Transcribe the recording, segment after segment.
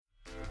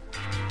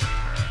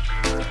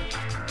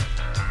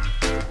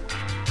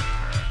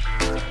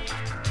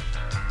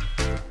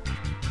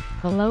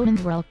Hello and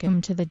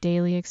welcome to the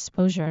Daily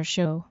Exposure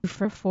Show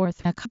for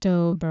 4th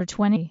October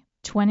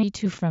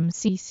 2022 from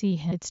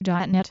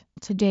cchits.net.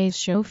 Today's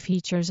show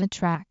features a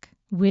track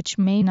which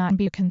may not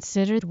be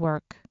considered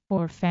work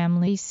or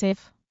family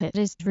safe. It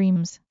is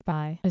Dreams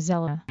by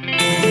Azella.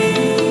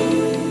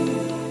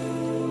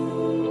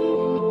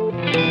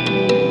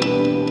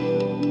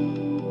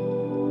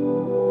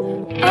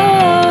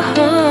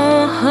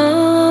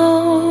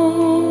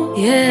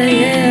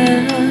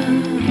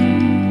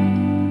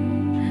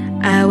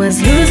 I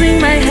was losing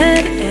my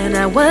head and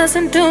I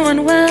wasn't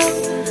doing well,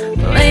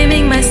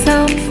 blaming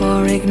myself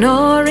for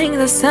ignoring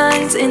the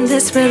signs in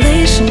this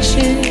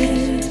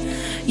relationship.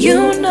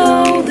 You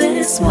know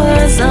this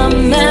was a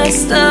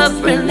messed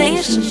up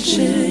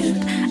relationship.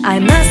 I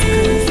must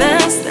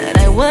confess that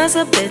I was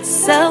a bit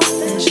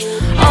selfish,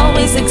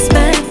 always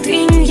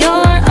expecting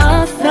your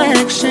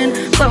affection.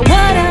 But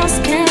what else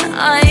can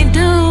I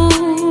do?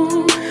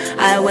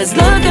 I was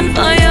looking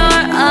for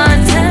your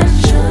attention.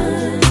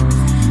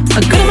 A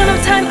good amount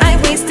of time I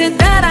wasted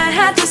that I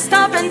had to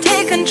stop and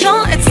take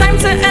control. It's time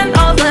to end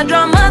all the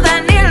drama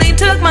that nearly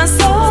took my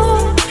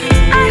soul.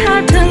 I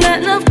had to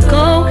let love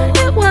go,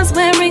 it was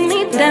wearing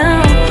me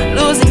down,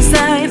 losing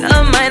sight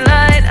of my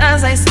light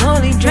as I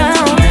slowly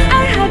drown.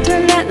 I had to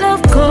let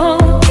love go,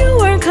 you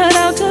weren't cut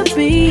out to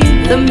be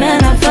the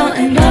man I fell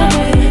in love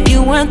with.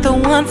 You weren't the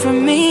one for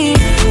me.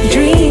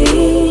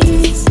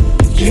 Dreams,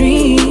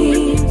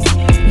 dreams,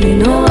 you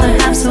know I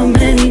have so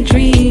many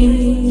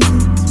dreams.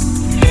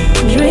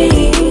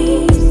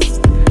 Dreams,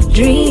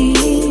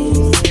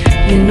 dreams,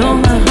 you know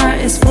my heart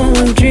is full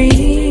of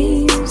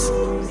dreams.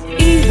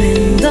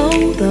 Even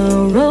though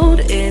the road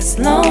is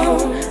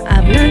long,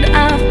 I've learned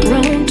I've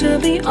grown to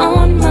be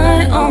on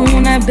my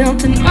own. I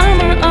built an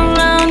armor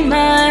around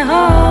my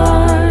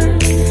heart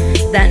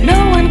that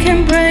no one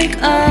can break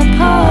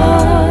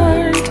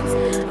apart.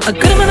 A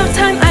good amount of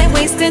time I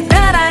wasted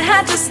that I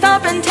had to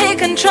stop and take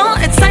control.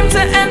 It's time to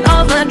end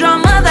all the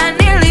drama that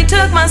nearly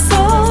took my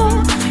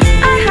soul.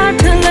 I had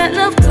to let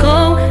love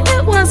go,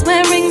 it was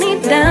wearing me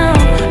down,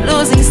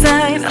 losing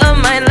sight of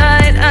my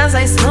light as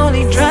I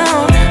slowly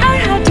drown. I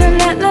had to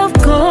let love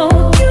go,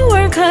 you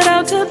weren't cut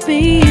out to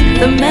be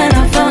the man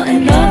I fell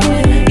in love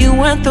with. You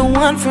weren't the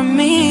one for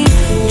me.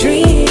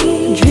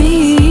 Dream,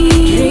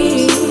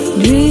 dream,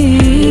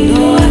 dream, you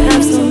know I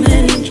have so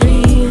many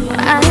dreams.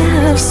 I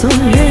have so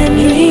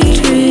many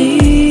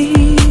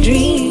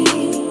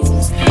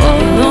dreams. Oh,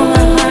 you know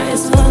my heart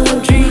is full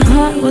of dreams.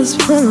 Heart was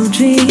full of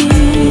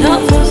dreams.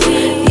 Not for me,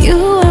 you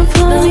were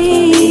for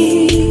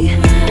me.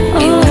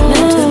 We were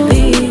meant to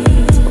be.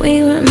 We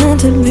were meant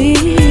to be.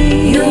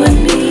 You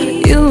and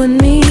me, you and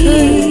me. Could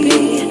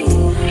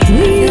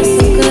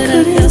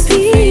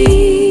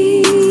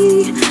be.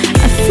 I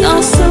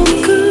feel so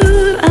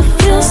good, I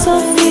feel so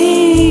free. I feel so good, I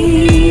feel so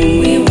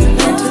free. We were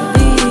meant to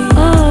be.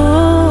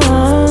 Oh,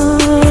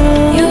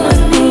 you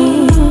and me,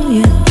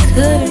 yeah.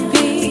 Couldn't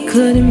be,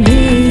 couldn't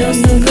be. I feel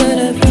so good,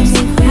 I feel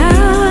so free. I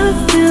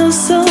feel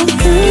so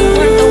good. You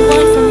weren't the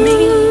one for me.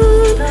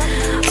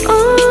 Oh,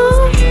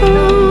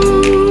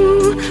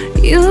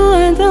 you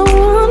were the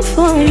one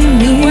for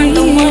me. You weren't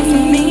the one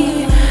for me.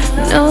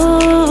 No.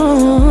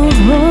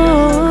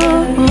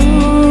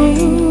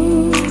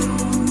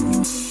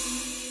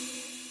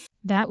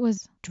 That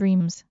was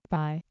Dreams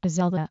by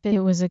Azella. It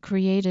was a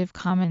Creative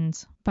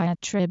Commons by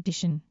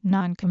attribution,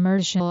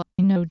 non-commercial,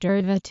 no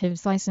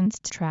derivatives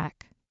licensed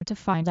track. To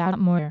find out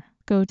more,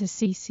 go to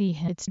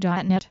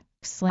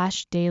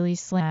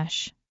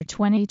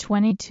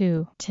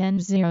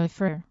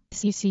cchits.net/daily/2022-1004.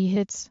 CC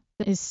Hits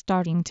is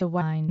starting to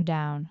wind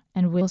down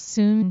and will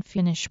soon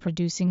finish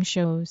producing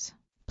shows.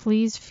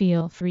 Please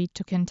feel free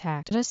to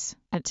contact us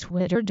at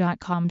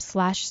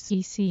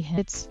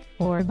twitter.com/cchits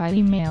or by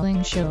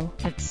emailing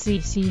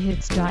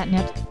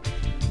show@cchits.net.